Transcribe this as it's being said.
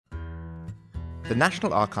the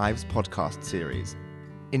National Archives podcast series,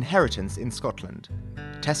 Inheritance in Scotland,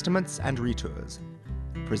 Testaments and Retours,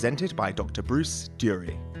 presented by Dr. Bruce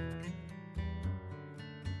Durie.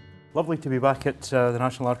 Lovely to be back at the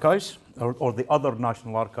National Archives, or the other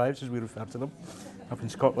National Archives as we refer to them, up in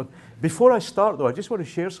Scotland. Before I start though, I just want to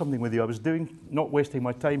share something with you. I was not wasting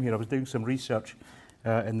my time here, I was doing some research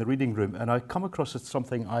in the reading room, and I come across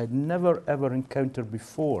something I'd never ever encountered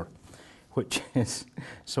before, which is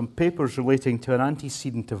some papers relating to an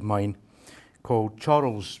antecedent of mine called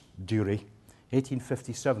Charles Durie,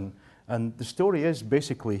 1857. And the story is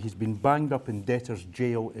basically he's been banged up in debtor's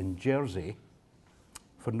jail in Jersey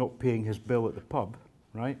for not paying his bill at the pub,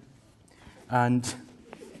 right? And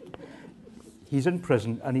he's in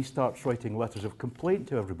prison and he starts writing letters of complaint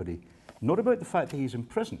to everybody, not about the fact that he's in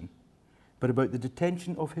prison, but about the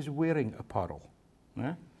detention of his wearing apparel.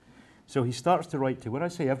 Yeah? So he starts to write to, when I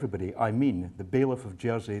say everybody, I mean the bailiff of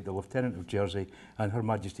Jersey, the lieutenant of Jersey, and Her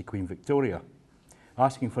Majesty Queen Victoria,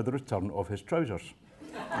 asking for the return of his trousers.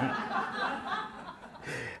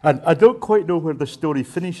 And I don't quite know where the story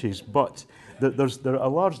finishes, but there are a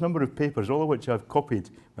large number of papers, all of which I've copied.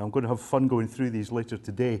 I'm going to have fun going through these later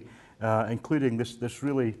today, including this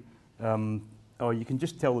really, you can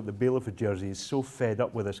just tell that the bailiff of Jersey is so fed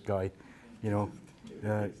up with this guy,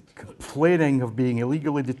 complaining of being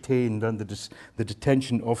illegally detained and the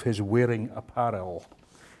detention of his wearing apparel.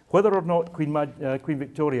 Whether or not Queen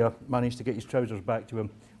Victoria managed to get his trousers back to him,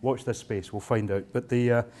 watch this space, we'll find out. But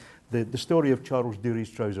the story of Charles Durie's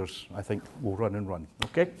trousers, I think, will run and run,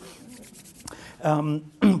 okay?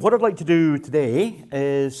 What I'd like to do today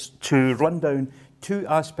is to run down two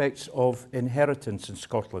aspects of inheritance in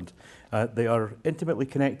Scotland. They are intimately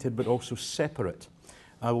connected but also separate.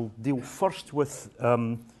 I will deal first with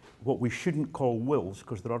what we shouldn't call wills,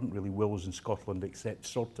 because there aren't really wills in Scotland except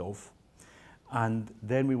sort of. And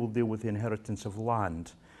then we will deal with the inheritance of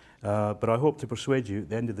land. But I hope to persuade you at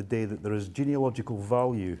the end of the day that there is genealogical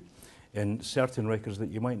value in certain records that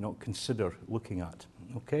you might not consider looking at.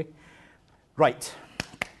 Okay? Right.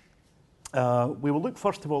 We will look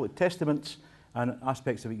first of all at testaments and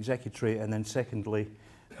aspects of executory, and then secondly,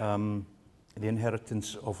 the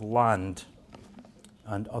inheritance of land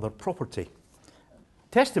and other property.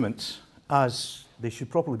 Testaments, as they should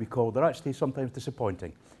properly be called, are actually sometimes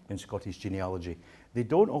disappointing in Scottish genealogy. They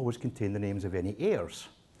don't always contain the names of any heirs.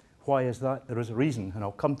 Why is that? There is a reason, and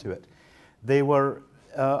I'll come to it. They were,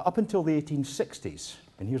 up until the 1860s,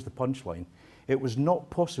 and here's the punchline, it was not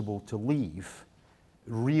possible to leave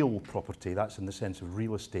real property, that's in the sense of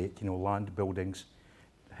real estate, land, buildings,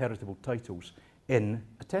 heritable titles, in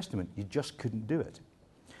a testament. You just couldn't do it.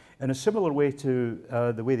 In a similar way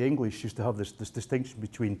to the way the English used to have this distinction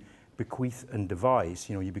between bequeath and devise,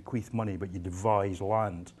 you bequeath money, but you devise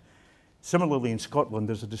land. Similarly, in Scotland,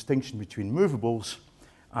 there's a distinction between movables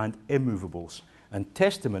and immovables, and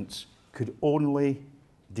testaments could only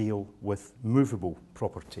deal with movable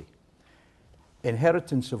property.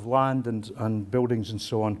 Inheritance of land and buildings and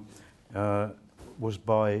so on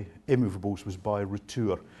immovables was by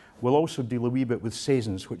retour. We'll also deal a wee bit with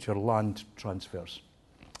seasons, which are land transfers.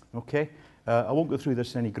 Okay? I won't go through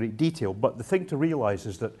this in any great detail, but the thing to realise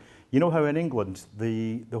is that, how in England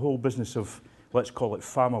the whole business of, let's call it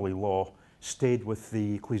family law, stayed with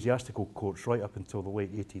the ecclesiastical courts right up until the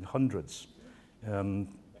late 1800s,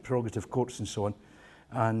 prerogative courts and so on.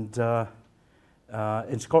 And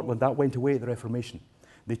in Scotland, that went away at the Reformation.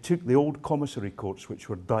 They took the old commissary courts, which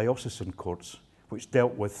were diocesan courts, which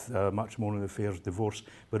dealt with matrimonial affairs, divorce,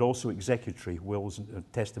 but also executory, wills and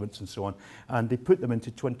testaments and so on, and they put them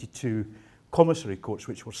into 22 commissary courts,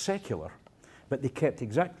 which were secular, but they kept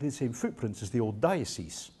exactly the same footprints as the old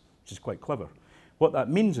diocese, which is quite clever. What that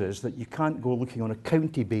means is that you can't go looking on a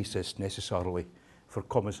county basis necessarily for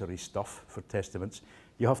commissary stuff, for testaments.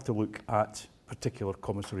 You have to look at particular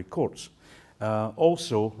commissary courts.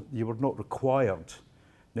 Also, you were not required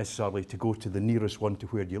necessarily to go to the nearest one to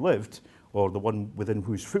where you lived, or the one within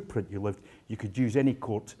whose footprint you lived. You could use any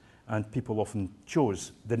court, and people often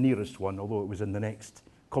chose the nearest one, although it was in the next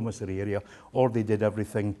commissary area, or they did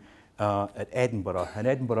everything at Edinburgh. And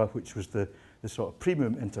Edinburgh, which was the sort of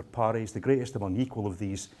primum inter pares, the greatest among equal of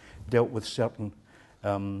these, dealt with certain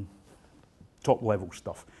top-level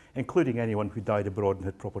stuff, including anyone who died abroad and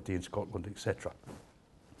had property in Scotland, etc.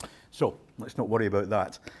 So, let's not worry about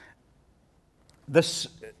that. This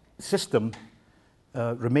system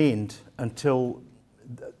remained until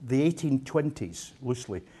the 1820s,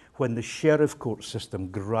 loosely, when the sheriff court system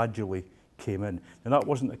gradually came in. And that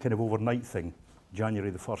wasn't a kind of overnight thing,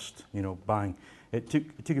 January the 1st, bang. It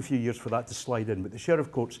took a few years for that to slide in, but the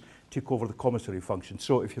sheriff courts took over the commissary function.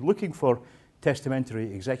 So if you're looking for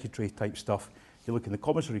testamentary, executory type stuff, you look in the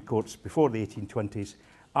commissary courts before the 1820s.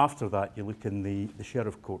 After that, you look in the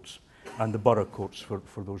sheriff courts and the borough courts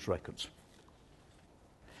for those records.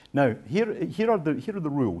 Now, here are the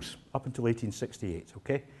rules up until 1868,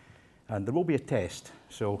 okay? And there will be a test,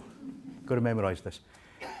 so you've got to memorise this.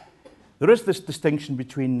 There is this distinction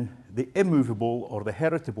between the immovable or the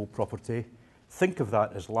heritable property. Think of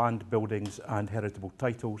that as land, buildings, and heritable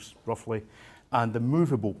titles, roughly, and the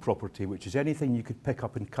movable property, which is anything you could pick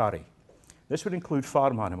up and carry. This would include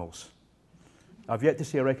farm animals. I've yet to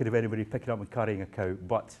see a record of anybody picking up and carrying a cow,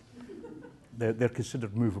 but they're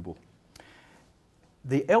considered movable.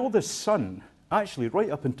 The eldest son, actually right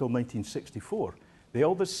up until 1964, the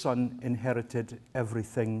eldest son inherited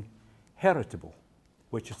everything heritable,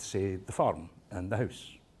 which is to say the farm and the house,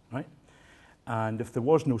 right? And if there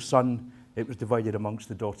was no son, it was divided amongst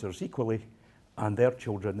the daughters equally, and their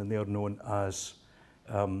children, and they are known as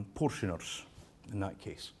portioners in that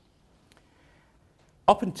case.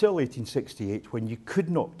 Up until 1868, when you could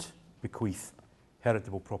not bequeath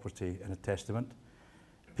heritable property in a testament,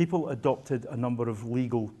 people adopted a number of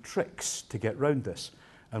legal tricks to get round this.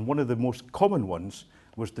 And one of the most common ones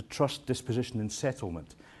was the trust, disposition and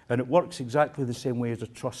settlement. And it works exactly the same way as a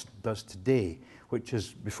trust does today, which is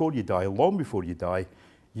before you die, long before you die,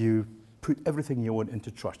 you put everything you own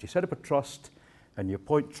into trust. You set up a trust and you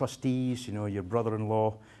appoint trustees, you know, your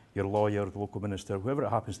brother-in-law, your lawyer, the local minister, whoever it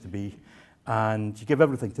happens to be, and you give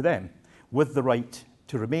everything to them with the right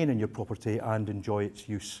to remain in your property and enjoy its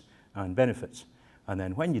use and benefits. And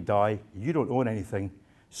then when you die, you don't own anything,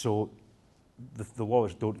 so the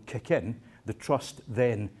laws don't kick in. The trust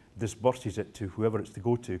then disburses it to whoever it's to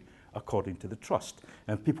go to according to the trust.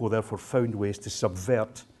 And people therefore found ways to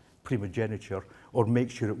subvert primogeniture or make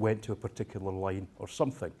sure it went to a particular line or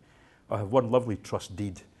something. I have one lovely trust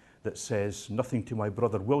deed that says, "Nothing to my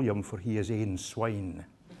brother William, for he is ain swine."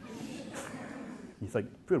 You think,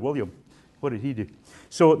 poor William, what did he do?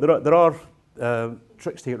 So there are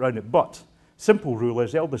tricks to get around it, but simple rule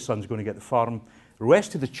is the eldest son's going to get the farm. The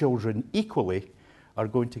rest of the children equally are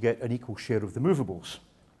going to get an equal share of the movables.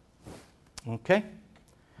 Okay?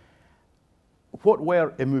 What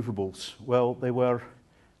were immovables? Well, they were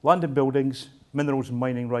land and buildings, minerals and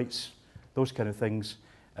mining rights, those kind of things,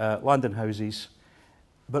 land and houses,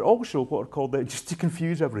 but also what are called, just to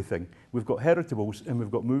confuse everything, we've got heritables and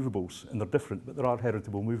we've got movables, and they're different, but there are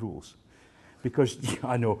heritable movables. Because,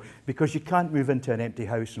 I know, because you can't move into an empty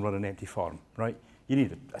house and run an empty farm, right? You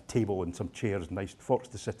need a table and some chairs and nice forks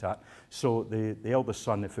to sit at. So the eldest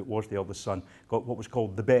son, if it was the eldest son, got what was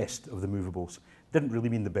called the best of the movables. Didn't really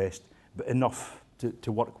mean the best, but enough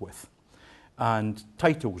to work with. And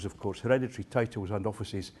titles, of course, hereditary titles and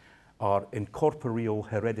offices are incorporeal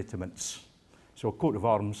hereditaments. So a coat of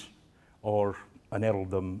arms or an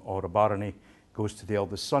earldom or a barony goes to the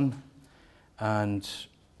eldest son, and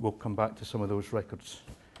we'll come back to some of those records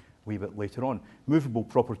a wee bit later on. Movable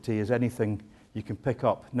property is anything you can pick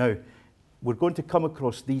up. Now, we're going to come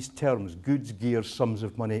across these terms, goods, gear, sums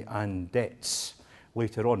of money and debts,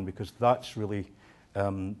 later on, because that's really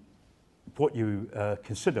what you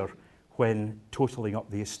consider when totaling up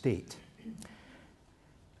the estate.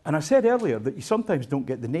 And I said earlier that you sometimes don't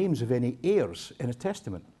get the names of any heirs in a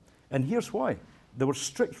testament. And here's why. There were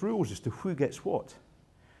strict rules as to who gets what.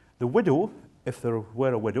 The widow, if there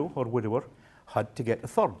were a widow or widower, had to get a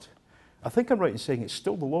third. I think I'm right in saying it's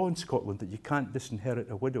still the law in Scotland that you can't disinherit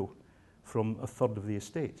a widow from a third of the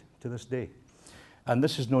estate to this day. And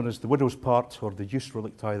this is known as the widow's part, or the jus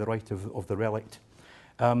relicti, the right of the relict.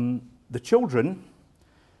 The children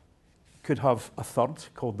could have a third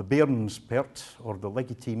called the bairns pert, or the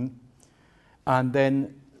legitime, and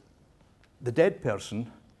then the dead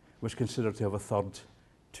person was considered to have a third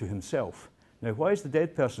to himself. Now, why has the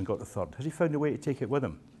dead person got the third? Has he found a way to take it with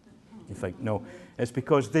him? You think, no. It's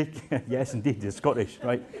because they, yes, indeed, it's Scottish,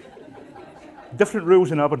 right? Different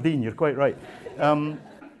rules in Aberdeen, you're quite right.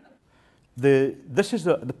 This is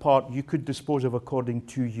the part you could dispose of according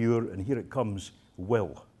to your, and here it comes,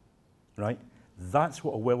 will, right? That's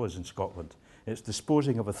what a will is in Scotland. It's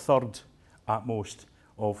disposing of a third, at most,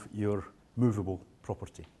 of your movable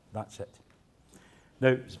property. That's it.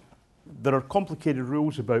 Now, there are complicated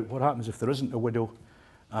rules about what happens if there isn't a widow,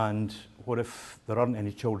 and what if there aren't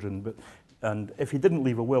any children. And if he didn't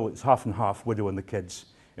leave a will, it's half and half, widow and the kids.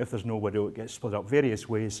 If there's no widow, it gets split up various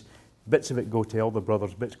ways. Bits of it go to elder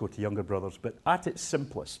brothers, bits go to younger brothers. But at its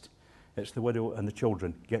simplest, it's the widow and the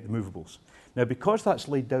children get the movables. Now, because that's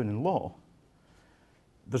laid down in law,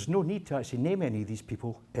 there's no need to actually name any of these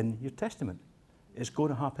people in your testament. It's going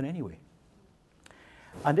to happen anyway.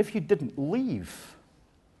 And if you didn't leave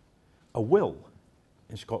a will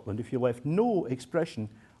in Scotland, if you left no expression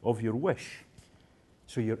of your wish,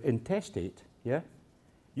 so you're intestate, yeah,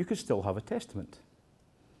 you could still have a testament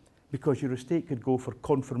because your estate could go for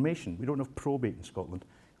confirmation. We don't have probate in Scotland.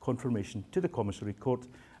 Confirmation to the commissary court,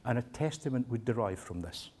 and a testament would derive from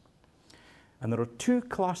this. And there are two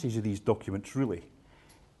classes of these documents, really.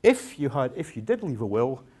 If you did leave a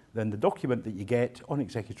will, then the document that you get on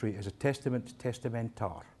executory is a testament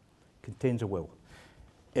testamentar, contains a will.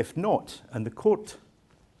 If not, and the court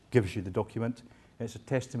gives you the document, it's a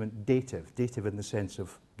testament dative, dative in the sense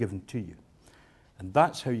of given to you. And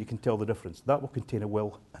that's how you can tell the difference. That will contain a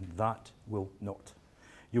will, and that will not.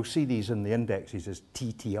 You'll see these in the indexes as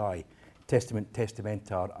TTI, testament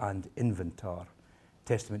testamentar and inventar,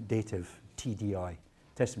 testament dative, TDI,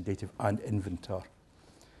 testament dative and inventar.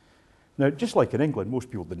 Now, just like in England,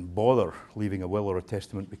 most people didn't bother leaving a will or a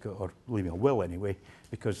testament, or leaving a will anyway,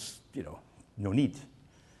 because, you know, no need.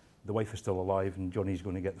 The wife is still alive and Johnny's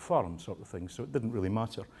going to get the farm, sort of thing, so it didn't really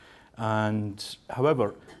matter. And,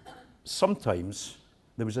 however, sometimes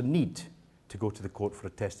there was a need to go to the court for a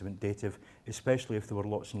testament dative, especially if there were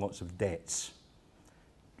lots and lots of debts,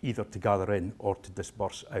 either to gather in or to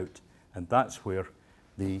disburse out. And that's where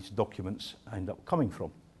these documents end up coming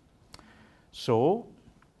from. So,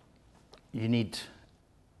 you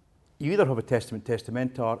either have a testament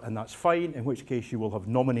testamentar, and that's fine, in which case you will have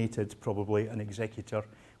nominated probably an executor,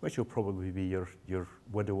 which will probably be your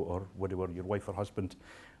widow or widower, your wife or husband,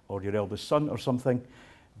 or your eldest son or something.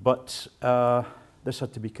 But this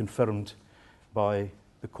had to be confirmed by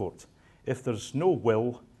the court. If there's no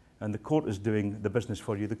will and the court is doing the business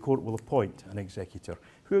for you, the court will appoint an executor,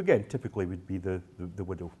 who again typically would be the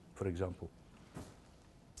widow, for example.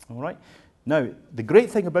 All right. Now, the great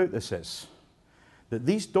thing about this is that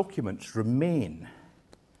these documents remain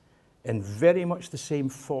in very much the same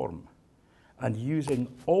form and using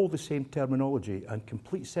all the same terminology and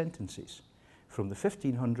complete sentences from the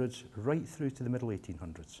 1500s right through to the middle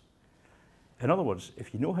 1800s. In other words,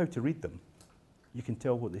 if you know how to read them, you can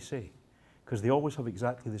tell what they say, because they always have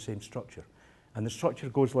exactly the same structure. And the structure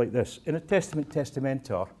goes like this. In a testament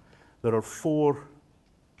testamentar, there are 4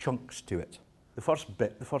 chunks to it. The first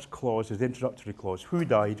bit, the first clause, is the introductory clause. Who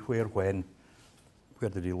died, where, when, where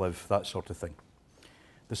did he live, that sort of thing.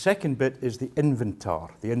 The second bit is the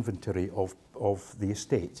inventar, the inventory of the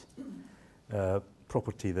estate.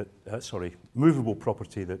 Property that, movable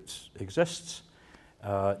property that exists,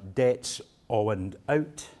 debts owed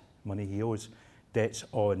out, money he owes, debts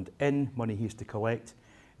owed in, money he has to collect,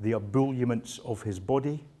 the ebullience of his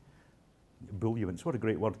body. Ebullience, what a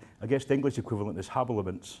great word. I guess the English equivalent is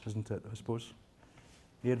habiliments, isn't it, I suppose?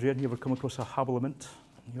 Adrian, you ever come across a habiliment?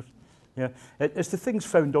 Yeah, it's the things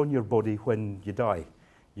found on your body when you die.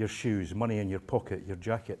 Your shoes, money in your pocket, your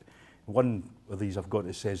jacket. One of these I've got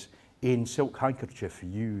that says, "Ain silk handkerchief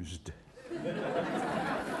used."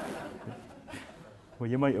 Well,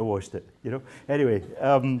 you might have washed it, you know. Anyway,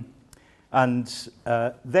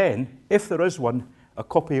 then, if there is one, a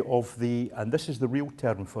copy of the, and this is the real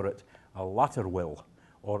term for it, a latter will,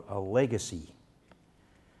 or a legacy.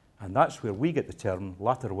 And that's where we get the term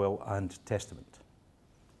latter will and testament.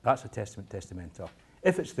 That's a testament testamentar.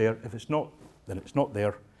 If it's there, if it's not, then it's not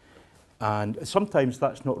there. And sometimes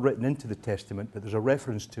that's not written into the testament, but there's a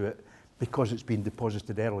reference to it because it's been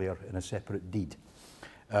deposited earlier in a separate deed.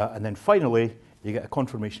 And then finally, you get a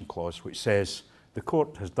confirmation clause which says, the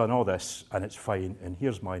court has done all this and it's fine, and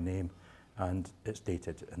here's my name, and it's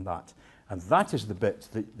dated and that. And that is the bit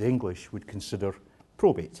that the English would consider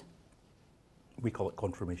probate. We call it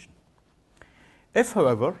confirmation. If,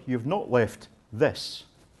 however, you've not left this,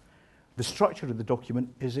 the structure of the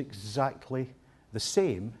document is exactly the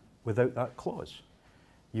same without that clause.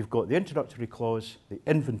 You've got the introductory clause, the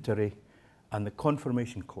inventory, and the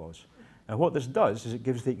confirmation clause. And what this does is it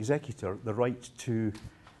gives the executor the right to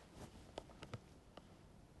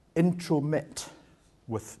intromit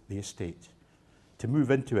with the estate, to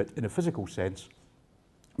move into it in a physical sense,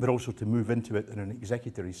 but also to move into it in an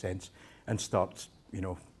executory sense and start, you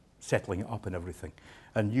know, settling it up and everything.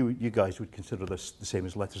 And you guys would consider this the same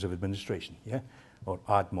as letters of administration, yeah? Or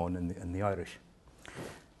admon in the Irish.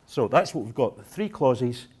 So that's what we've got, 3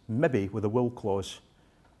 clauses, maybe with a will clause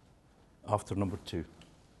after number 2.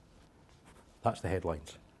 That's the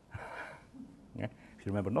headlines. Yeah? If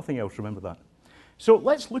you remember nothing else, remember that. So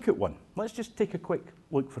let's look at one. Let's just take a quick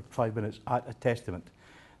look for 5 minutes at a testament.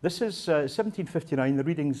 This is 1759.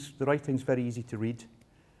 The writing's very easy to read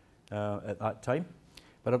at that time.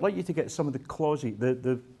 But I'd like you to get some of the clauses,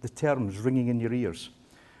 the terms ringing in your ears.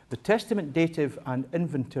 The testament dative and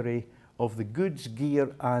inventory of the goods,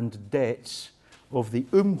 gear and debts of the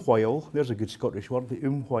umwhile, there's a good Scottish word, the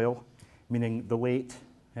umwhile, meaning the late,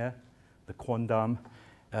 yeah, the quondam,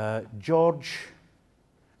 George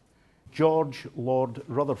George Lord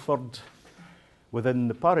Rutherford, within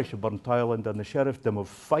the parish of Burntisland and the sheriffdom of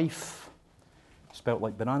Fife, spelt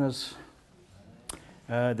like bananas.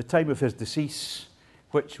 The time of his decease,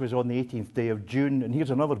 which was on the 18th day of June, and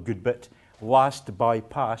here's another good bit, last by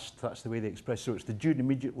past, that's the way they express it, so it's the June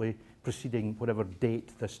immediately preceding whatever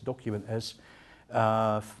date this document is.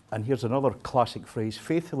 And here's another classic phrase,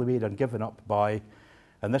 faithfully made and given up by,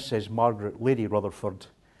 and this says Margaret Lady Rutherford,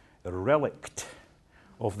 relict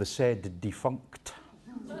of the said defunct.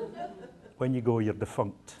 When you go, you're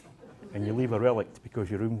defunct, and you leave a relict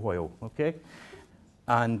because you're while, okay?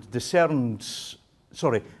 And discerns,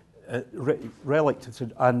 relict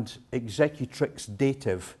and executrix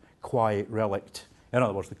dative quae relict. In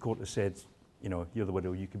other words, the court has said, you know, you're the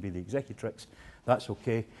widow, you can be the executrix. That's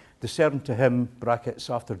okay. Discerned to him,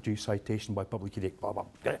 brackets, after due citation by public edict, blah, blah,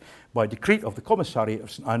 blah, by decree of the Commissariat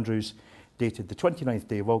of St Andrews, dated the 29th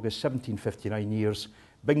day of August, 1759 years.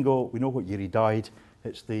 Bingo, we know what year he died.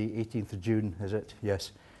 It's the 18th of June, is it?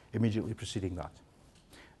 Yes, immediately preceding that.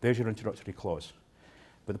 There's your introductory clause.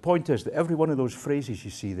 But the point is that every one of those phrases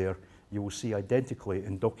you see there, you will see identically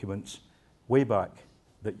in documents way back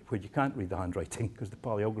where you can't read the handwriting because the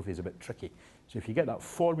paleography is a bit tricky. So if you get that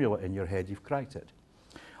formula in your head, you've cracked it.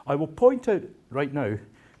 I will point out right now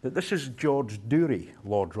that this is George Durie,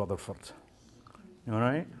 Lord Rutherford. All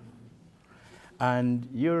right? And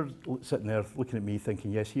you're sitting there looking at me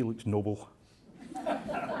thinking, yes, he looks noble.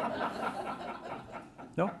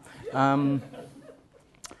 No?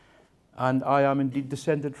 And I am indeed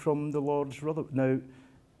descended from the Lord's Rutherford. Now,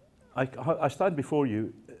 I stand before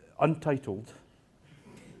you untitled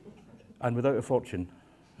and without a fortune,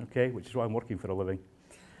 okay, which is why I'm working for a living.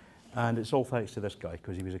 And it's all thanks to this guy,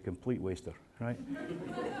 because he was a complete waster, right?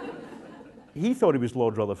 He thought he was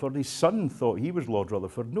Lord Rutherford. His son thought he was Lord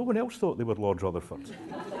Rutherford. No one else thought they were Lord Rutherford.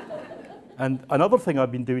 And another thing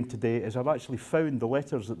I've been doing today is I've actually found the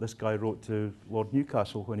letters that this guy wrote to Lord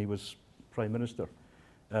Newcastle when he was Prime Minister,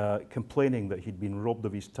 complaining that he'd been robbed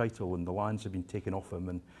of his title and the lands had been taken off him,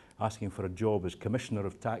 and asking for a job as Commissioner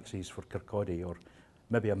of Taxes for Kirkcaldy, or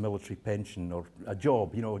maybe a military pension or a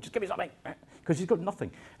job, you know, just give me something, because he's got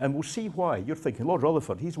nothing. And we'll see why. You're thinking, Lord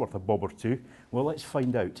Rutherford, he's worth a bob or two. Well, let's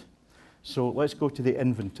find out. So let's go to the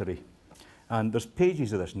inventory. And there's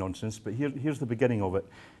pages of this nonsense, but here's the beginning of it.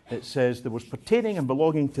 It says, there was pertaining and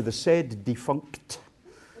belonging to the said defunct,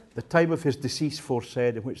 the time of his decease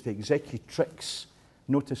foresaid, in which the executrix,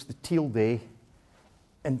 notice the tilde,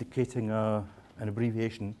 indicating an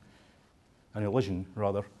abbreviation, an elision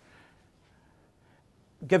rather,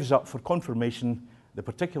 gives up for confirmation the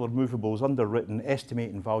particular movables underwritten,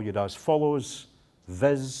 estimate and valued as follows,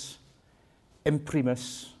 viz.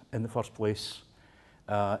 Imprimis, in the first place,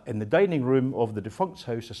 in the dining room of the defunct's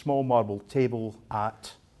house, a small marble table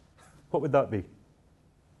at, what would that be?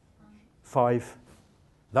 5.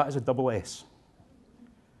 That is a double S.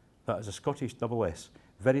 That is a Scottish double S,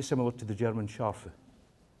 very similar to the German Scharfe.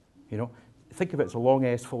 You know, think of it as a long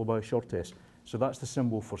S followed by a short S. So that's the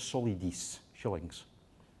symbol for solidis, shillings.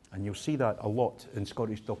 And you'll see that a lot in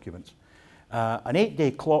Scottish documents. An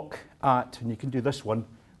 8-day clock at, and you can do this one,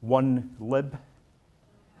 1 lib,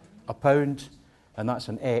 a pound, and that's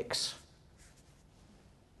an X,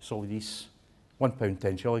 solidis, £1,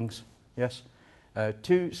 10 shillings, yes.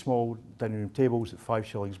 2 small dining room tables at 5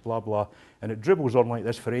 shillings, blah, blah. And it dribbles on like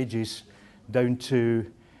this for ages, down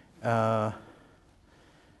to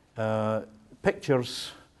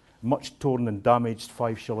pictures, much torn and damaged,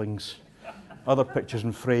 5 shillings. Other pictures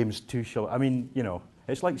and frames, 2 shillings. I mean, you know,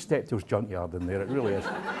 it's like Steptoe's junkyard in there, it really is.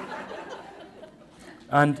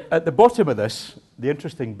 And at the bottom of this, the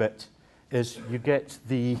interesting bit is you get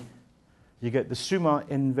the summa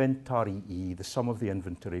inventarii, the sum of the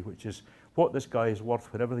inventory, which is what this guy is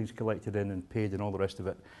worth when everything's collected in and paid and all the rest of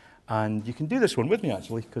it. And you can do this one with me,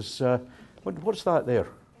 actually, because what's that there?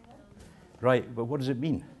 Right, but what does it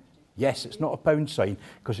mean? Yes, it's not a pound sign,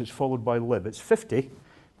 because it's followed by lib. It's 50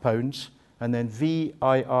 pounds, and then VII,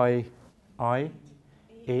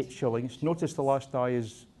 8 shillings. Notice the last I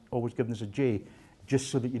is always given as a J, just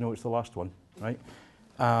so that you know it's the last one, right?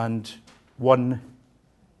 And 1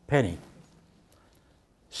 penny.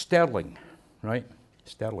 Sterling, right?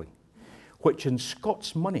 Sterling. Which in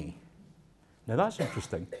Scots money, now that's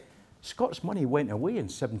interesting, Scots money went away in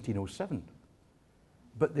 1707,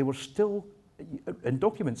 but they were still, in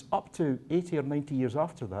documents up to 80 or 90 years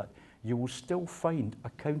after that, you will still find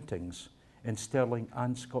accountings in sterling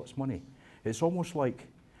and Scots money. It's almost like,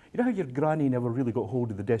 you know how your granny never really got hold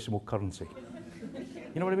of the decimal currency?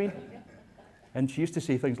 You know what I mean? And she used to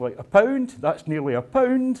say things like, a pound, that's nearly a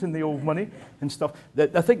pound in the old money and stuff.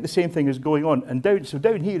 I think the same thing is going on. And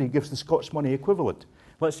down here he gives the Scots money equivalent,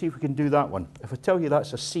 Let's see if we can do that one. If I tell you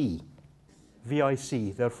that's a C,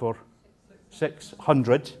 VIC, therefore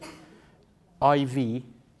 600, IV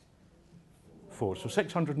 4. So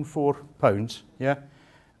 £604, yeah?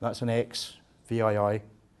 That's an X, VII,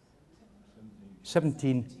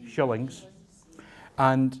 17 shillings.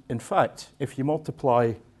 And in fact, if you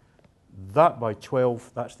multiply that by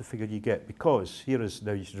 12, that's the figure you get. Because here is,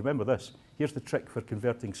 now you should remember this, here's the trick for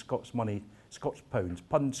converting Scots money, Scots pounds,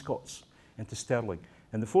 pund Scots into sterling.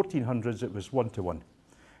 In the 1400s, it was 1 to 1.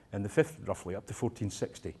 In the 5th, roughly, up to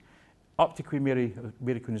 1460. Up to Queen Mary,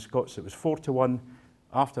 Queen of Scots, it was 4 to 1.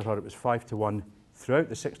 After her, it was 5 to 1. Throughout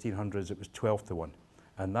the 1600s, it was 12 to 1.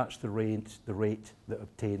 And that's the rate that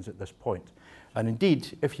obtains at this point. And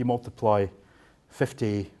indeed, if you multiply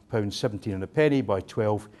 £50.17 and a penny by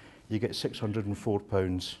 12, you get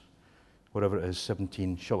 £604, whatever it is,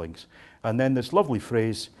 17 shillings. And then this lovely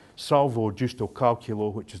phrase, salvo justo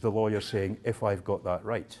calculo, which is the lawyer saying, if I've got that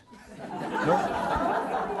right. No?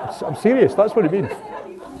 I'm serious, that's what it means.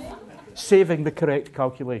 Saving the correct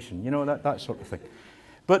calculation, you know, that sort of thing.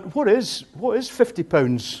 But what is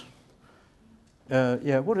 £50?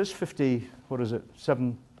 What is 50, what is it,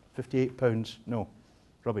 58 pounds? No,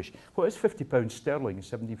 rubbish. What is £50 sterling in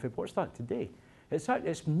 1750? What's that today?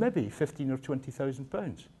 It's maybe 15 or 20,000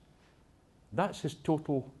 pounds. That's his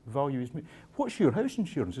total value. What's your house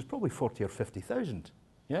insurance? It's probably 40 or 50,000.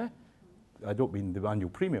 Yeah, I don't mean the annual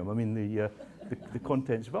premium. I mean the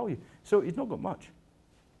contents value. So he's not got much,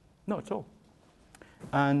 not at all.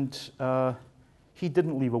 And he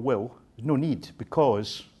didn't leave a will. There's no need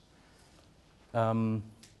because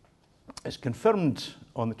it's confirmed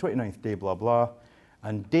on the 29th day, blah blah,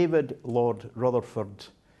 and David Lord Rutherford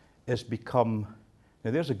is become.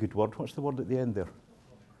 Now there's a good word. What's the word at the end there?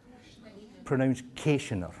 Pronounced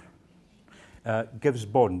cationer. Gives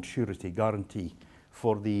bond, surety, guarantee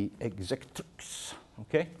for the executrix.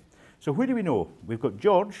 Okay? So who do we know? We've got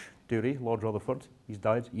George Durie, Lord Rutherford. He's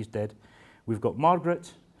died, he's dead. We've got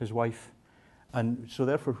Margaret, his wife. And so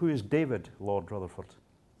therefore, who is David Lord Rutherford?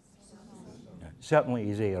 Yeah, certainly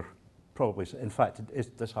his heir. Probably. In fact,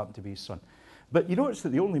 this happened to be his son. But you notice that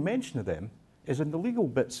the only mention of them is in the legal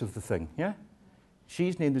bits of the thing, yeah?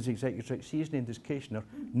 She's named as executrix, she's named as cationer.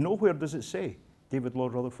 Nowhere does it say David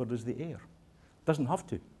Lord Rutherford is the heir. Doesn't have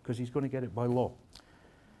to, because he's going to get it by law.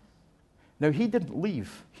 Now, he didn't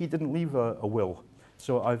leave a will.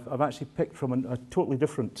 So I've actually picked from a totally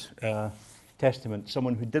different testament,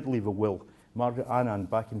 someone who did leave a will, Margaret Anand,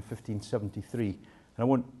 back in 1573. And I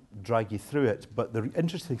won't drag you through it, but the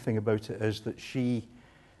interesting thing about it is that she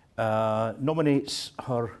nominates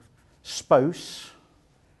her spouse,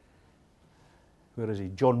 where is he?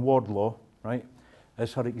 John Wardlaw, right,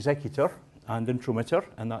 as her executor and intromitter,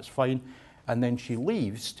 and that's fine. And then she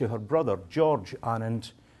leaves to her brother, George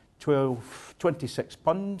Anand, 26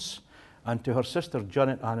 pounds, and to her sister,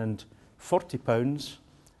 Janet Anand, 40 pounds.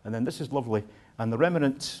 And then this is lovely. And the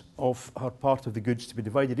remnant of her part of the goods to be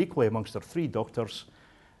divided equally amongst her 3 daughters.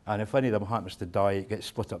 And if any of them happens to die, it gets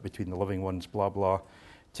split up between the living ones, blah, blah.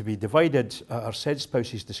 To be divided at her said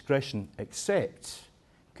spouse's discretion, except,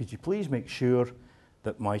 could you please make sure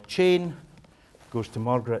that my chain goes to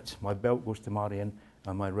Margaret, my belt goes to Marion,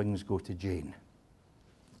 and my rings go to Jane.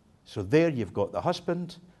 So there you've got the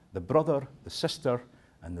husband, the brother, the sister,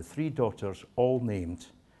 and the 3 daughters all named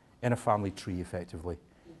in a family tree, effectively,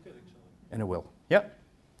 in a will. Yeah,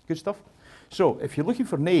 good stuff. So if you're looking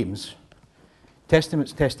for names,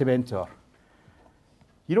 testaments testamentar,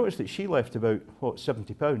 you notice that she left about, what,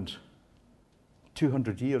 £70,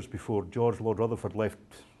 200 years before George Lord Rutherford left,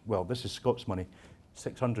 well, this is Scots money,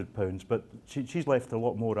 £600, but she's left a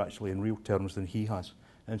lot more actually in real terms than he has,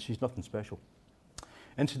 and she's nothing special.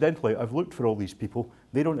 Incidentally, I've looked for all these people.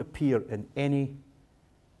 They don't appear in any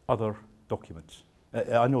other documents.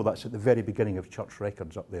 I know that's at the very beginning of church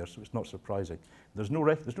records up there, so it's not surprising. There's no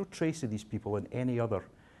trace of these people in any other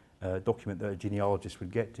document that a genealogist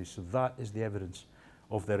would get to, so that is the evidence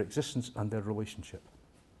of their existence and their relationship.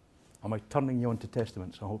 Am I turning you on to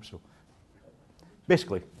testaments? I hope so.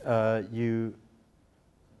 Basically, there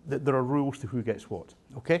are rules to who gets what,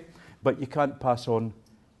 okay? But you can't pass on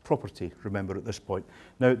property, remember, at this point.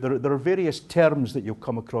 Now, there are various terms that you'll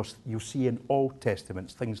come across, you'll see in all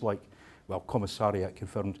testaments, things like, well, commissariat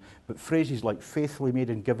confirmed, but phrases like faithfully made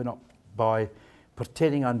and given up by,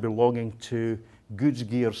 pertaining and belonging to, goods,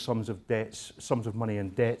 gear, sums of money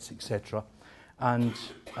and debts, etc. And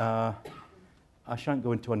I shan't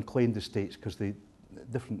go into unclaimed estates because the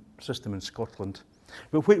different system in Scotland.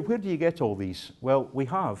 But where do you get all these? Well, we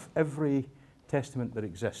have every testament that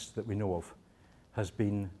exists that we know of has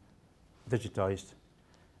been digitised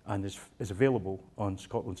and is available on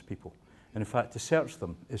Scotland's People. And in fact, to search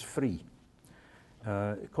them is free.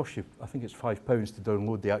 It costs you, I think it's £5 to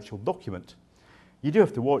download the actual document. You do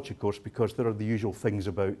have to watch, of course, because there are the usual things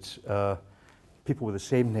about people with the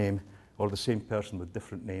same name or the same person with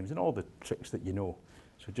different names and all the tricks that you know.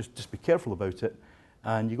 So just be careful about it.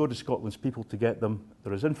 And you go to Scotland's People to get them.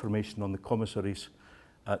 There is information on the commissaries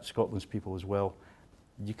at Scotland's People as well.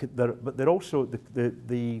 But they're also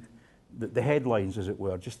the headlines, as it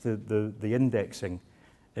were, just the indexing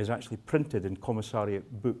is actually printed in commissariat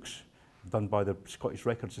books done by the Scottish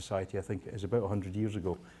Record Society, I think it is about 100 years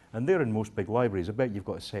ago. And they're in most big libraries. I bet you've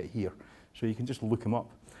got a set here. So you can just look them up.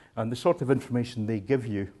 And the sort of information they give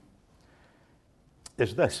you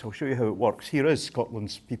is this. I'll show you how it works. Here is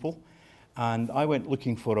Scotland's People. And I went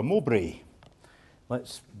looking for a Mowbray.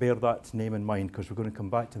 Let's bear that name in mind because we're going to come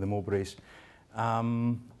back to the Mowbrays.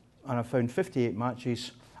 And I found 58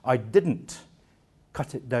 matches. I didn't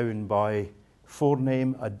cut it down by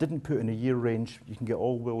forename. I didn't put in a year range. You can get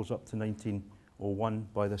all wills up to 1901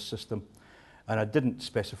 by this system. And I didn't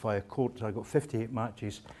specify a court. So I got 58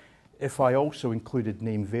 matches. If I also included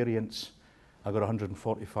name variants, I got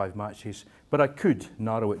 145 matches. But I could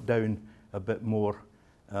narrow it down a bit more.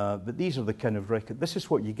 But these are the kind of record. This is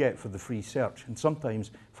what you get for the free search. And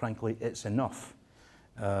sometimes, frankly, it's enough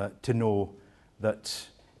to know that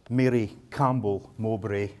Mary Campbell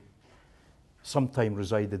Mowbray sometime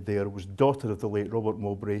resided there, was daughter of the late Robert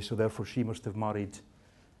Mowbray, so therefore she must have married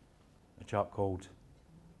a chap called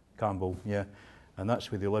Campbell, yeah. And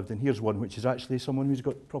that's where they lived. And here's one which is actually someone who's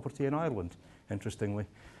got property in Ireland, interestingly.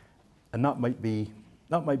 And that might be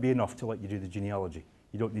enough to let you do the genealogy.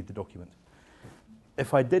 You don't need the document.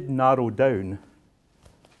 If I did narrow down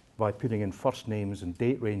by putting in first names and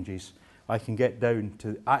date ranges, I can get down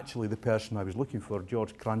to actually the person I was looking for,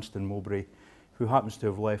 George Cranston Mowbray, who happens to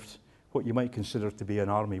have left what you might consider to be an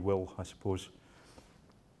army will, I suppose.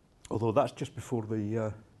 Although that's just before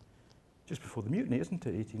the mutiny, isn't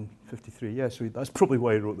it? 1853. Yeah, so that's probably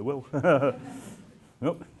why he wrote the will.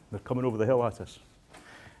 Nope, they're coming over the hill at us,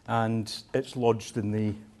 and it's lodged in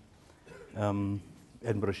the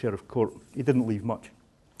Edinburgh Sheriff Court. He didn't leave much,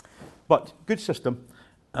 but good system.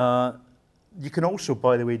 You can also,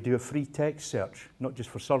 by the way, do a free text search, not just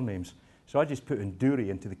for surnames. So I just put in Durie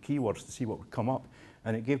into the keywords to see what would come up.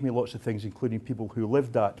 And it gave me lots of things, including people who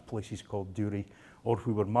lived at places called Durie, or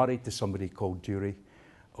who were married to somebody called Durie.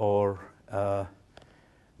 Or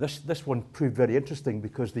this one proved very interesting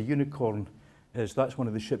because the Unicorn that's one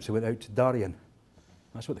of the ships that went out to Darien.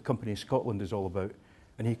 That's what the Company of Scotland is all about.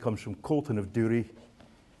 And he comes from Colton of Durie.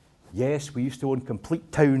 Yes, we used to own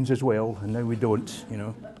complete towns as well, and now we don't, you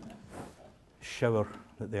know. Shower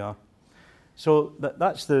that they are. So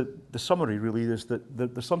that's the summary, really, is that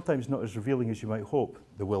they're sometimes not as revealing as you might hope,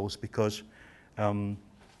 the wills, because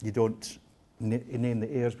you don't name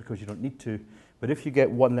the heirs because you don't need to. But if you get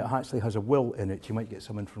one that actually has a will in it, you might get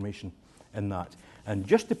some information in that. And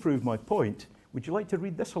just to prove my point, would you like to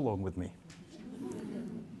read this along with me?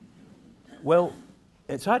 Well,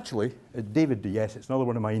 it's actually David, yes, it's another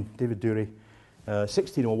one of mine, David Durie,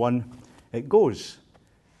 1601. It goes,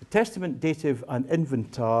 the testament dative and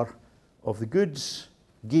inventar of the goods,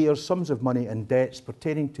 gear, sums of money and debts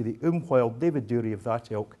pertaining to the while David Durie of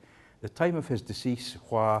that ilk, the time of his decease,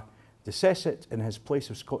 wha decessit in his place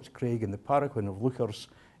of Scotscraig in the Paragon of Lookers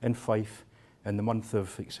in Fife in the month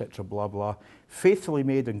of etc. blah blah, faithfully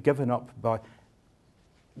made and given up by.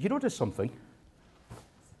 You notice something?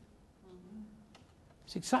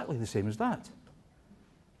 It's exactly the same as that.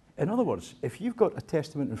 In other words, if you've got a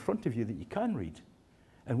testament in front of you that you can read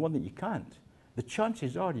and one that you can't, the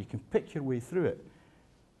chances are you can pick your way through it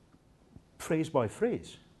phrase by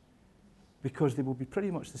phrase because they will be pretty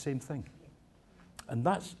much the same thing. And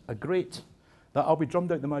that's a great, I'll be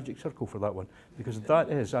drummed out the magic circle for that one because that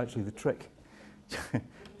is actually the trick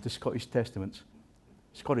to Scottish Testaments.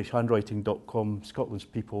 ScottishHandwriting.com, Scotland's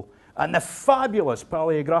People, and the fabulous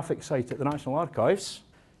paleographic site at the National Archives,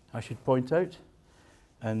 I should point out.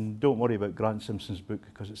 And don't worry about Grant Simpson's book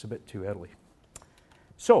because it's a bit too early.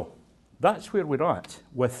 So, that's where we're at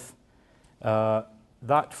with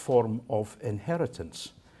that form of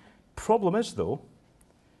inheritance. Problem is, though,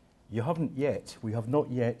 we have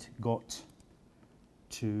not yet got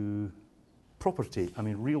to property,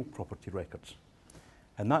 real property records.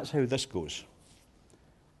 And that's how this goes.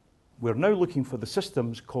 We're now looking for the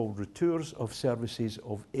systems called retours of services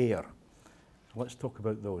of heir. Let's talk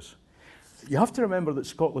about those. You have to remember that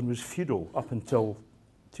Scotland was feudal up until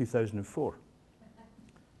 2004.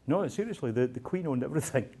 No, seriously, the Queen owned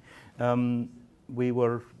everything. We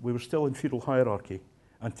were still in feudal hierarchy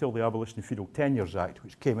until the Abolition of Feudal Tenures Act,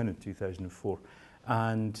 which came in 2004.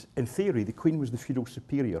 And in theory, the Queen was the feudal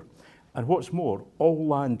superior. And what's more, all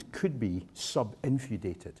land could be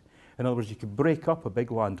sub-infeudated. In other words, you could break up a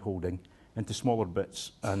big land holding into smaller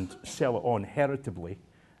bits and sell it on heritably,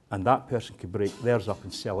 and that person could break theirs up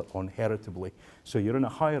and sell it on heritably. So you're in a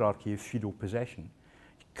hierarchy of feudal possession.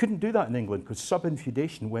 You couldn't do that in England because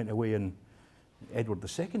sub-infeudation went away in Edward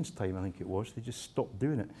II's time, I think it was. They just stopped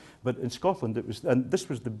doing it. But in Scotland, it was, and this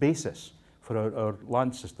was the basis for our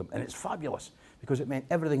land system. And it's fabulous because it meant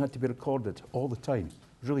everything had to be recorded all the time.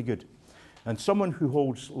 It was really good. And someone who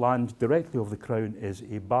holds land directly of the crown is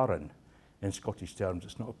a baron in Scottish terms.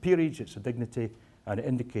 It's not a peerage, it's a dignity, and it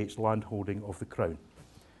indicates land holding of the crown.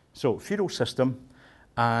 So, feudal system,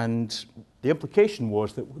 and the implication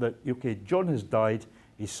was that okay, John has died,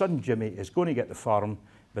 his son Jimmy is going to get the farm,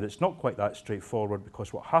 but it's not quite that straightforward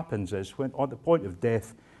because what happens is, when at the point of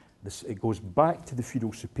death, it goes back to the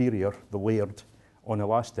feudal superior, the laird, on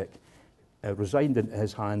elastic, resigned into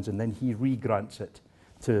his hands, and then he re-grants it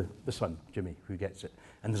to the son, Jimmy, who gets it.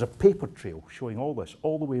 And there's a paper trail showing all this,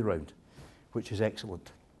 all the way around, which is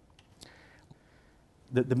excellent.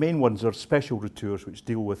 The main ones are special retours, which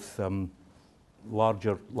deal with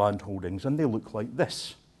larger land holdings, and they look like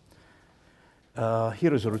this.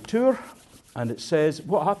 Here is a retour, and it says,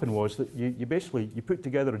 what happened was that you put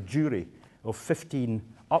together a jury of 15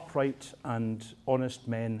 upright and honest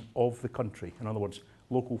men of the country, in other words,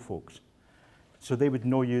 local folks. So they would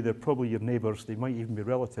know you, they're probably your neighbours, they might even be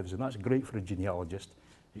relatives, and that's great for a genealogist.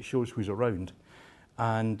 It shows who's around.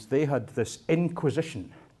 And they had this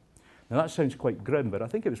inquisition. Now that sounds quite grim, but I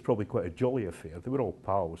think it was probably quite a jolly affair. They were all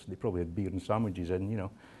pals, they probably had beer and sandwiches in, you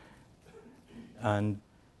know. And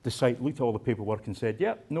the site looked at all the paperwork and said,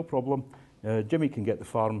 yeah, no problem, Jimmy can get the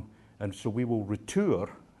farm, and so we will retour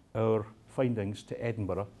our findings to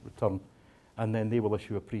Edinburgh, return, and then they will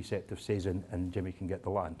issue a precept of seisin and Jimmy can get the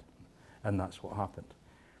land. And that's what happened.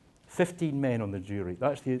 15 men on the jury.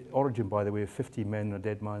 That's the origin, by the way, of 15 men in a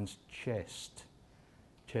dead man's chest.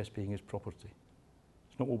 Chest being his property.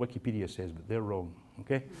 It's not what Wikipedia says, but they're wrong,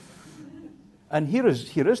 okay? And here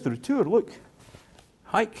is the retour, look.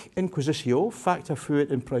 Haec inquisitio facta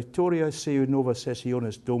fuit in praetoria seu nova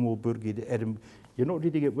sessionis domo burgi de Edinburgh. You're not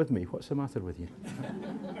reading it with me. What's the matter with you?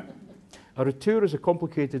 A retour is a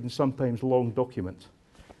complicated and sometimes long document.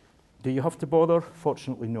 Do you have to bother?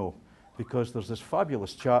 Fortunately, no. Because there's this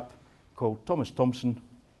fabulous chap called Thomas Thompson,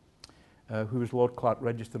 who was Lord Clerk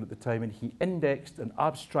Register at the time, and he indexed and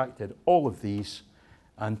abstracted all of these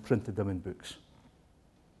and printed them in books.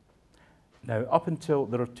 Now, up until,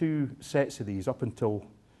 there are two sets of these, up until,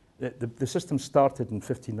 the system started in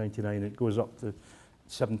 1599, it goes up to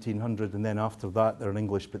 1700, and then after that they're in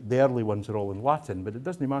English, but the early ones are all in Latin, but it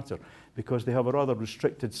doesn't matter, because they have a rather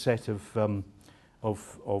restricted set of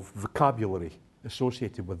vocabulary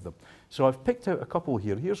associated with them. So I've picked out a couple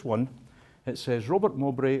here. Here's one. It says, Robert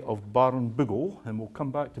Mowbray of Barnbougle, and we'll come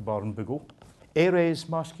back to Barnbougle. Heires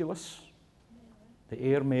masculus, the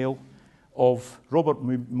heir male of Robert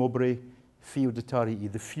Mowbray,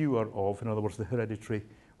 feudatarii, the fewer of, in other words, the hereditary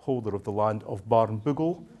holder of the land of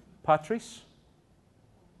Barnbougle, Patrice,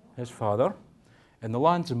 his father, in the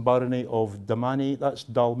lands and barony of Damani, that's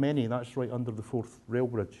Dalmeny, that's right under the Forth rail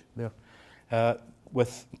bridge there,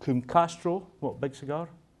 with Cum Castro, what, big cigar,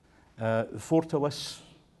 Fortalice,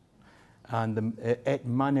 and the et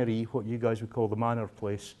Manery, what you guys would call the manor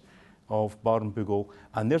place of Barnbougle,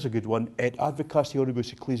 and there's a good one, et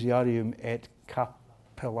advocationibus ecclesiarium et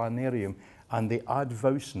capellanarium, and the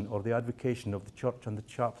advowson, or the advocation of the church and the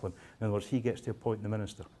chaplain. In other words, he gets to appoint the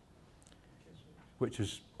minister, which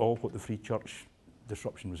is all what the free church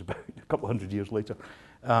disruption was about a couple of hundred years later.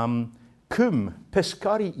 Cum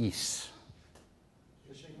piscariis,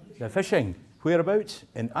 the fishing. Whereabouts?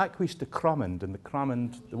 In Aquis de Cramond, in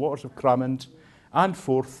the waters of Cramond, and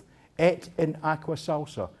Forth, et in aqua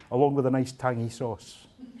salsa, along with a nice tangy sauce.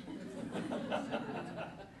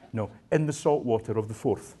 No, in the salt water of the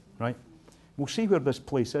Forth, right? We'll see where this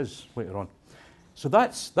place is later on. So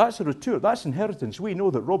that's a retour, that's inheritance. We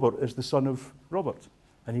know that Robert is the son of Robert,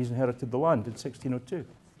 and he's inherited the land in 1602.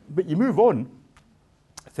 But you move on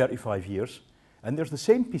 35 years, and there's the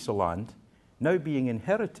same piece of land now being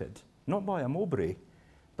inherited, not by a Mowbray,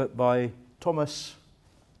 but by Thomas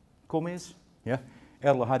Comes, yeah,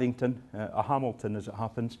 Earl of Haddington, a Hamilton as it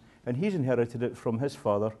happens, and he's inherited it from his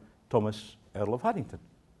father, Thomas, Earl of Haddington.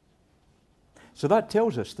 So that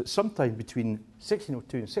tells us that sometime between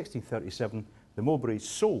 1602 and 1637, the Mowbrays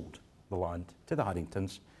sold the land to the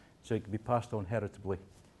Haddingtons so it could be passed on heritably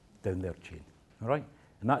down their chain. All right?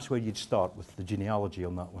 And that's where you'd start with the genealogy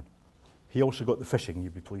on that one. He also got the fishing,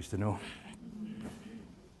 you'd be pleased to know.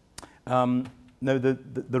 Now,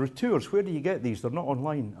 the retours, where do you get these? They're not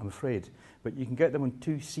online, I'm afraid, but you can get them on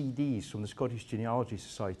 2 CDs from the Scottish Genealogy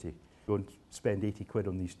Society. Go and spend 80 quid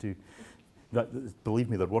on these 2. Believe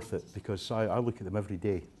me, they're worth it, because I look at them every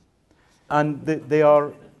day. And they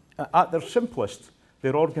are, at their simplest,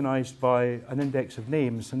 they're organised by an index of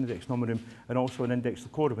names, an index nominum, and also an index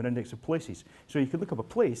decorum, an index of places. So you can look up a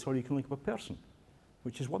place, or you can look up a person,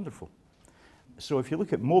 which is wonderful. So if you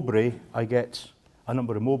look at Mowbray, I get a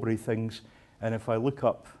number of Mowbray things. And if I look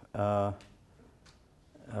up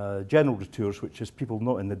general retours, which is people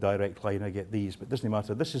not in the direct line, I get these, but it doesn't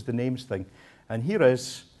matter. This is the names thing. And here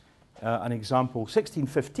is an example,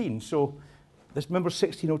 1615. So this, remember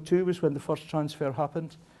 1602 was when the first transfer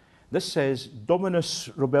happened? This says Dominus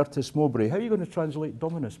Robertus Mowbray. How are you going to translate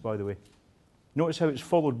Dominus, by the way? Notice how it's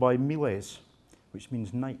followed by Miles, which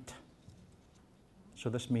means knight. So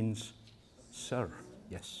this means sir,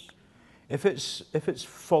 yes. If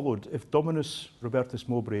Dominus Robertus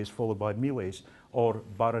Mowbray is followed by Miles or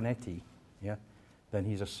Baronetti, yeah, then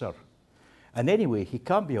he's a sir. And anyway, he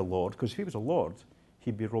can't be a lord, because if he was a lord,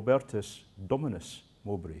 he'd be Robertus Dominus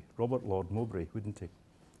Mowbray, Robert Lord Mowbray, wouldn't he?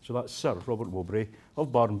 So that's Sir Robert Mowbray of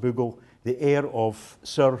Barnbougle, the heir of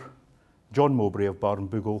Sir John Mowbray of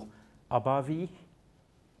Barnbougle. Abavi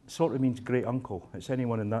sort of means great uncle. It's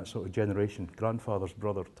anyone in that sort of generation, grandfather's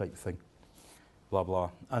brother type thing. Blah, blah.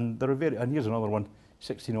 And there are and here's another one,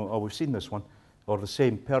 1600, we've seen this one, or the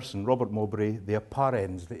same person, Robert Mowbray, the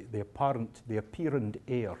apparent, the apparent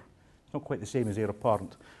heir, not quite the same as heir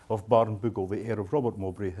apparent, of Barnbougle, the heir of Robert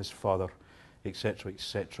Mowbray, his father, etc.,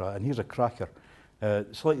 etc. And here's a cracker,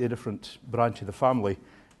 slightly different branch of the family.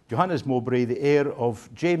 Johannes Mowbray, the heir of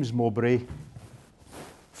James Mowbray,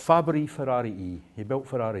 Fabri Ferrarii. He built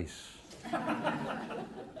Ferraris.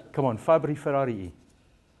 Come on, Fabri Ferrarii.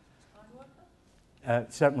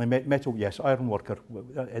 Certainly metal, yes, iron worker.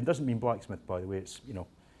 It doesn't mean blacksmith, by the way. It's, you know,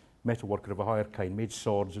 metal worker of a higher kind, made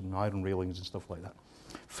swords and iron railings and stuff like that.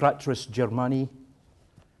 Fratrus Germani,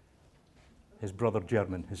 his brother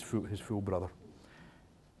German, his full brother.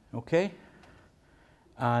 Okay?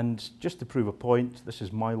 And just to prove a point, this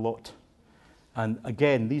is my lot. And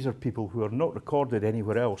again, these are people who are not recorded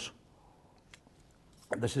anywhere else.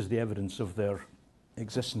 This is the evidence of their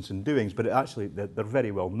existence and doings, but actually they're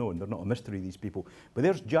very well known. They're not a mystery, these people. But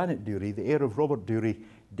there's Janet Durie, the heir of Robert Durie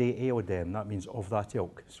de Eodem. That means of that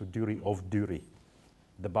ilk. So Durie of Durie,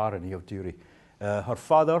 the barony of Durie. Her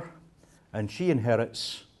father, and she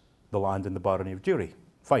inherits the land in the barony of Durie.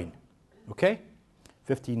 Fine. Okay?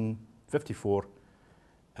 1554.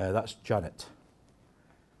 That's Janet.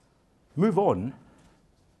 Move on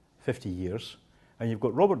 50 years, and you've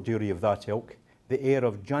got Robert Durie of that ilk, the heir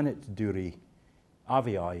of Janet Durie,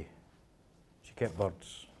 Avii. She kept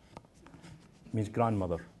birds. It means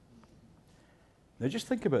grandmother. Now just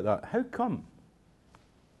think about that. How come?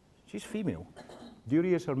 She's female.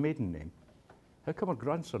 Durie is her maiden name. How come her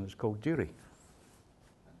grandson is called Durie?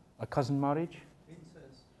 A cousin marriage?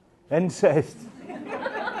 Incest.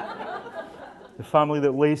 The family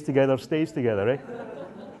that lays together stays together, eh?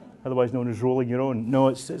 Otherwise known as rolling your own. No,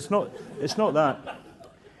 it's not that.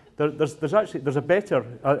 There's a better,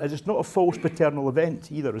 it's not a false paternal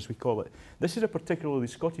event either, as we call it. This is a particularly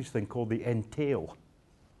Scottish thing called the entail.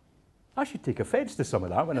 I should take offence to some of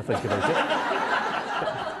that when I think about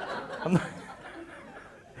it.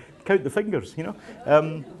 Count the fingers, you know.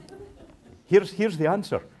 Here's the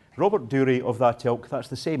answer. Robert Durie of that ilk, that's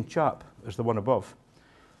the same chap as the one above.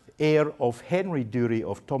 Heir of Henry Durie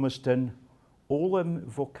of Thomaston, Olim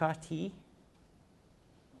Vocati,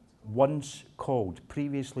 once called,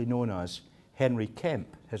 previously known as Henry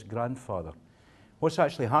Kemp, his grandfather. What's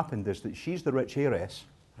actually happened is that she's the rich heiress,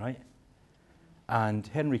 right? And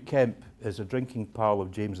Henry Kemp is a drinking pal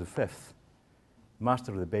of James V,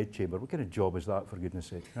 master of the bedchamber. What kind of job is that, for goodness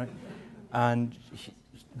sake, right? And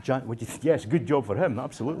yes, good job for him,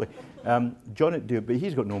 absolutely. Janet Durie, but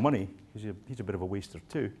he's got no money. He's a bit of a waster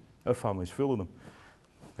too. Our family's full of them,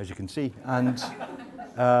 as you can see. And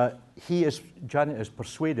Janet is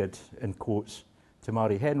persuaded, in quotes, to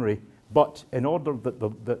marry Henry, but in order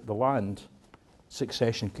that the land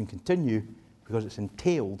succession can continue, because it's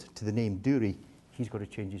entailed to the name Durie, he's got to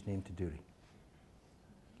change his name to Durie.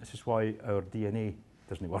 This is why our DNA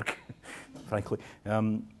doesn't work, frankly.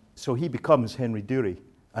 So he becomes Henry Durie,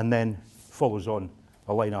 and then follows on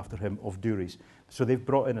a line after him of Duries. So they've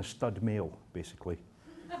brought in a stud male, basically.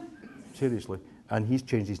 Seriously. And he's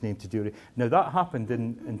changed his name to Durie. Now that happened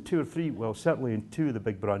in 2 or 3, well, certainly in 2 of the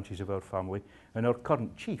big branches of our family, and our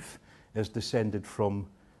current chief is descended from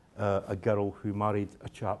a girl who married a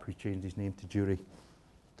chap who changed his name to Durie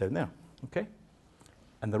down there, okay?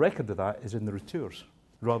 And the record of that is in the retours,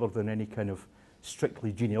 rather than any kind of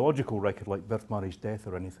strictly genealogical record like birth, marriage, death,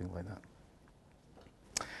 or anything like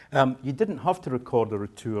that. You didn't have to record a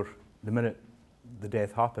retour the minute the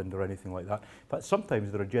death happened or anything like that, but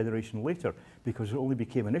sometimes they're a generation later because it only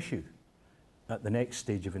became an issue at the next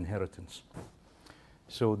stage of inheritance.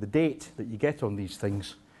 So the date that you get on these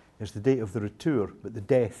things is the date of the retour, but the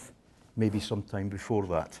death may be sometime before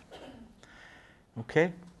that.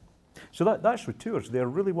 Okay? So that's retours. They're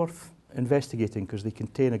really worth investigating because they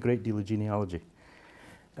contain a great deal of genealogy.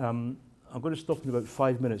 I'm going to stop in about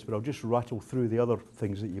 5 minutes, but I'll just rattle through the other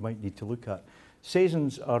things that you might need to look at.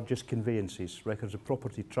 Saisons are just conveyances, records of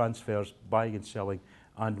property transfers, buying and selling,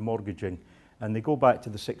 and mortgaging. And they go back to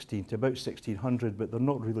about 1600, but they're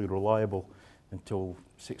not really reliable until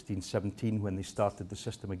 1617 when they started the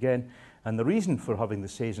system again. And the reason for having the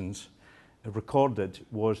saisons recorded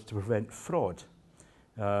was to prevent fraud.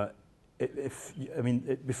 Before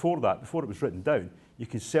it was written down, you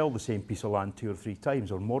could sell the same piece of land 2 or 3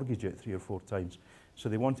 times or mortgage it 3 or 4 times. So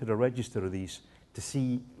they wanted a register of these to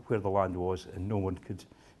see where the land was and no one could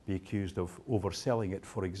be accused of overselling it,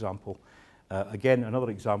 for example. Again, another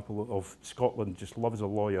example of Scotland just loves a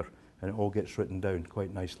lawyer and it all gets written down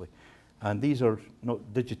quite nicely. And these are not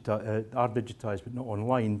digitized but not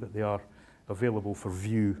online, but they are available for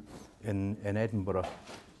view in Edinburgh,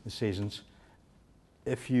 the saisons.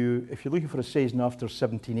 If you're looking for a saison after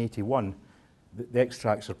 1781, the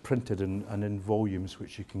extracts are printed and in volumes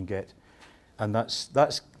which you can get. And that's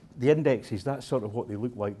the indexes, that's sort of what they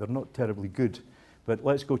look like. They're not terribly good. But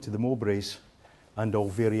let's go to the Mowbrays and all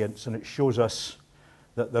variants, and it shows us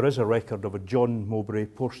that there is a record of a John Mowbray,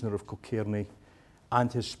 portioner of Kilkearney,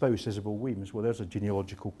 and his spouse, Isabel Weems. Well, there's a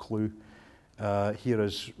genealogical clue. Here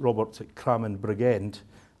is Robert at Cramond Brigend.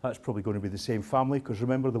 That's probably going to be the same family, because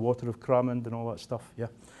remember the water of Cramond and all that stuff, yeah?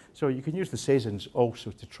 So you can use the saisons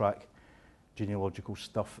also to track genealogical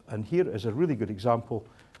stuff. And here is a really good example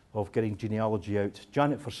of getting genealogy out.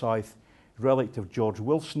 Janet Forsyth, relict of George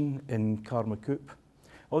Wilson in Carmacoop.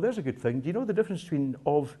 Oh, there's a good thing. Do you know the difference between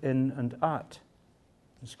of, in, and at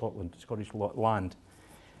in Scotland, Scottish land?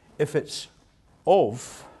 If it's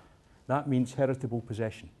of, that means heritable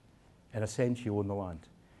possession. In a sense, you own the land.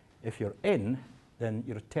 If you're in, then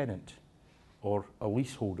you're a tenant or a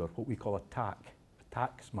leaseholder, what we call a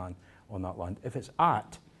taxman on that land. If it's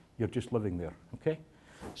at, you're just living there, okay?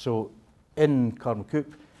 So in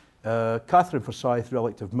Carmacoop, Catherine Forsyth,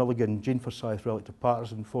 relict of Milligan, Jane Forsyth, relict of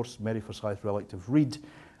Patterson, Mary Forsyth, relict of Reed,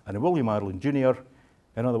 and William Ireland Jr.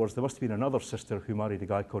 In other words, there must have been another sister who married a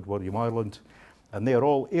guy called William Ireland, and they are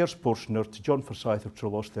all heirs portioner to John Forsyth of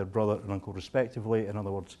Trelawse, their brother and uncle respectively. In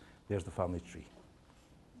other words, there's the family tree.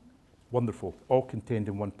 Wonderful, all contained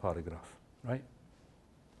in one paragraph, right?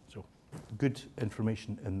 So, good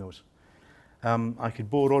information in those. I could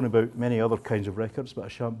bore on about many other kinds of records, but I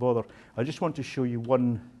shan't bother. I just want to show you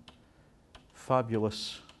one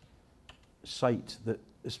fabulous site that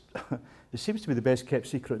is it seems to be the best kept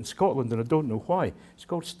secret in Scotland, and I don't know why. It's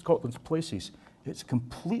called Scotland's Places. It's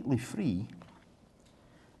completely free,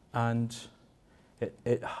 and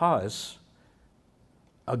it has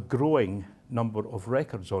a growing number of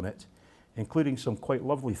records on it, including some quite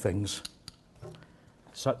lovely things,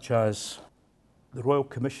 such as the Royal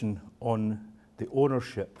Commission on the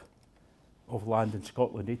Ownership of Land in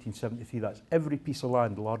Scotland, 1873. That's every piece of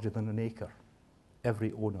land larger than an acre,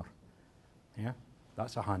 every owner. Yeah,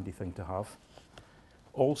 that's a handy thing to have.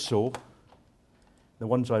 Also, the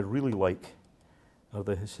ones I really like are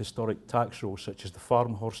the historic tax rolls, such as the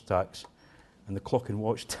farm horse tax and the clock and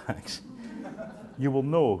watch tax. You will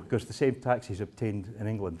know, because the same tax is obtained in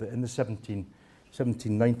England, that in the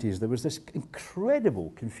 1790s there was this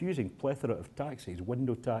incredible, confusing plethora of taxes: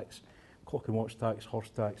 window tax, clock and watch tax, horse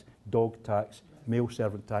tax, dog tax, male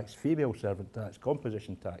servant tax, female servant tax,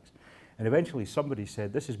 composition tax. And eventually somebody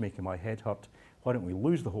said, this is making my head hurt, why don't we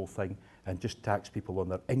lose the whole thing and just tax people on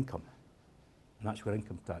their income? And that's where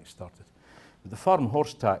income tax started. But the farm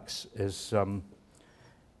horse tax is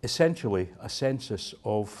essentially a census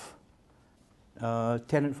of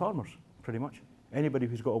tenant farmers, pretty much. Anybody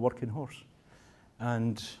who's got a working horse.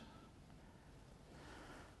 And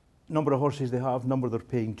number of horses they have, number they're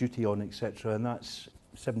paying duty on, etc. And that's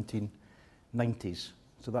 1790s.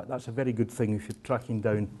 So that's a very good thing if you're tracking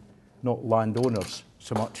down not landowners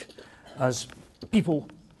so much as people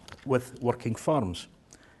with working farms.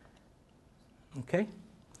 Okay?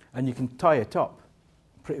 And you can tie it up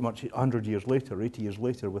pretty much 100 years later, 80 years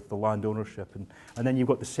later with the land ownership. And then you've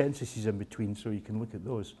got the censuses in between, so you can look at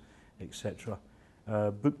those, etc.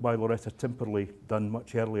 Book by Loretta Timperley, done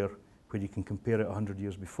much earlier, where you can compare it 100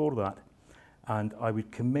 years before that. And I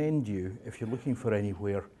would commend you, if you're looking for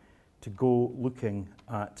anywhere, to go looking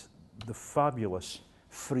at the fabulous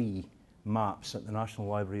free maps at the National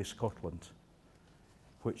Library of Scotland,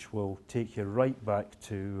 which will take you right back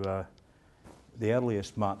to the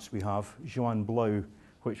earliest maps we have, Joan Blau,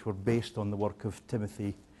 which were based on the work of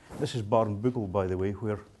Timothy. This is Barnbougle, by the way,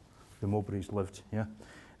 where the Mowbrays lived. Yeah,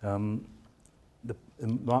 the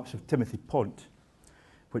maps of Timothy Pont,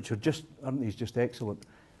 which are just, aren't these just excellent?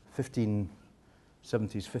 1570s,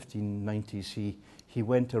 1590s. He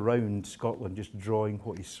went around Scotland just drawing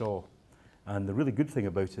what he saw. And the really good thing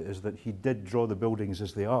about it is that he did draw the buildings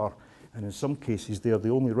as they are, and in some cases they are the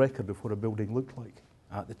only record of what a building looked like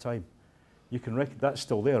at the time. You can reckon that's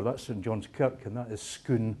still there. That's St John's Kirk, and that is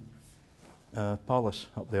Scone Palace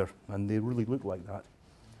up there, and they really look like that.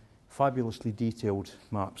 Fabulously detailed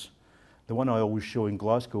maps. The one I always show in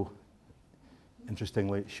Glasgow,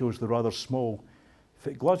 interestingly, shows the rather small.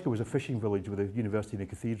 Glasgow was a fishing village with a university and a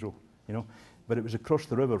cathedral, you know, but it was across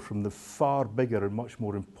the river from the far bigger and much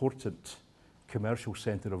more important commercial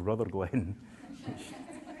centre of Rutherglen,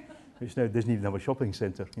 which now doesn't even have a shopping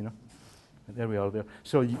centre, you know. And there we are there.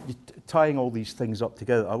 So tying all these things up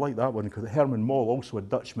together, I like that one because Herman Moll, also a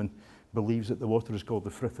Dutchman, believes that the water is called the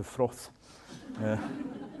Frith of Froth,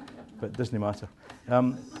 but it doesn't matter.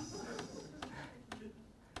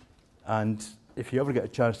 And if you ever get a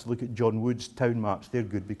chance to look at John Wood's town maps, they're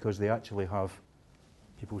good because they actually have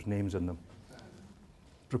people's names in them.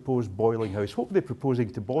 Proposed boiling house. What were they proposing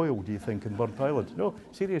to boil, do you think, in Burnt Island? No,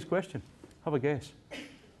 serious question. Have a guess.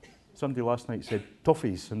 Somebody last night said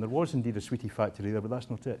toffees, and there was indeed a sweetie factory there, but that's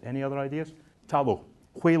not it. Any other ideas? Tallow.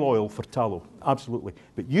 Whale oil for tallow, absolutely.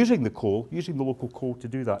 But using the coal, using the local coal to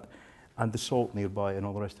do that, and the salt nearby and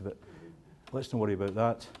all the rest of it. Let's not worry about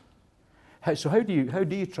that. So how do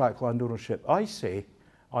you track land ownership? I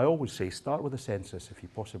always say, start with a census if you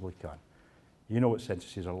possibly can. You know what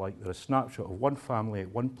censuses are like. They're a snapshot of one family at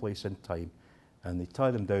one place in time, and they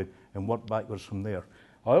tie them down and work backwards from there.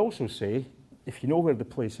 I also say, if you know where the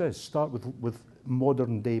place is, start with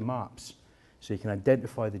modern day maps, so you can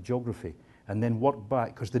identify the geography, and then work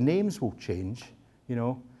back, because the names will change, you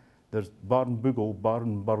know. There's Barnbougle,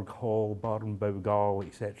 Barnburg Hall, Barnbougal,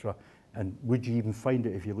 etc. And would you even find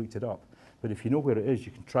it if you looked it up? But if you know where it is,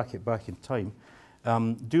 you can track it back in time.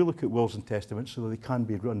 Do look at wills and testaments so that they can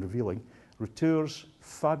be unrevealing. Retours,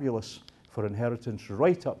 fabulous for inheritance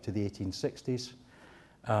right up to the 1860s.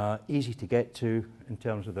 Easy to get to in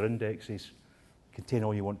terms of their indexes. Contain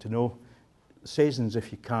all you want to know. Saisons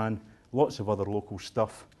if you can. Lots of other local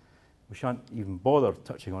stuff. We shan't even bother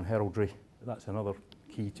touching on heraldry. That's another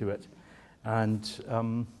key to it. And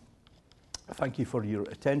thank you for your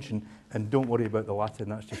attention. And don't worry about the Latin,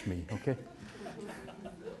 that's just me, okay?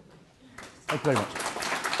 Thank you very much.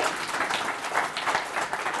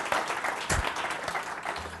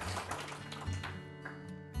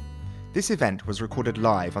 This event was recorded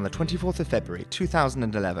live on the 24th of February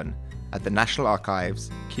 2011 at the National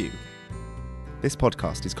Archives, Kew. This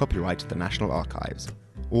podcast is copyright to the National Archives.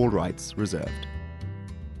 All rights reserved.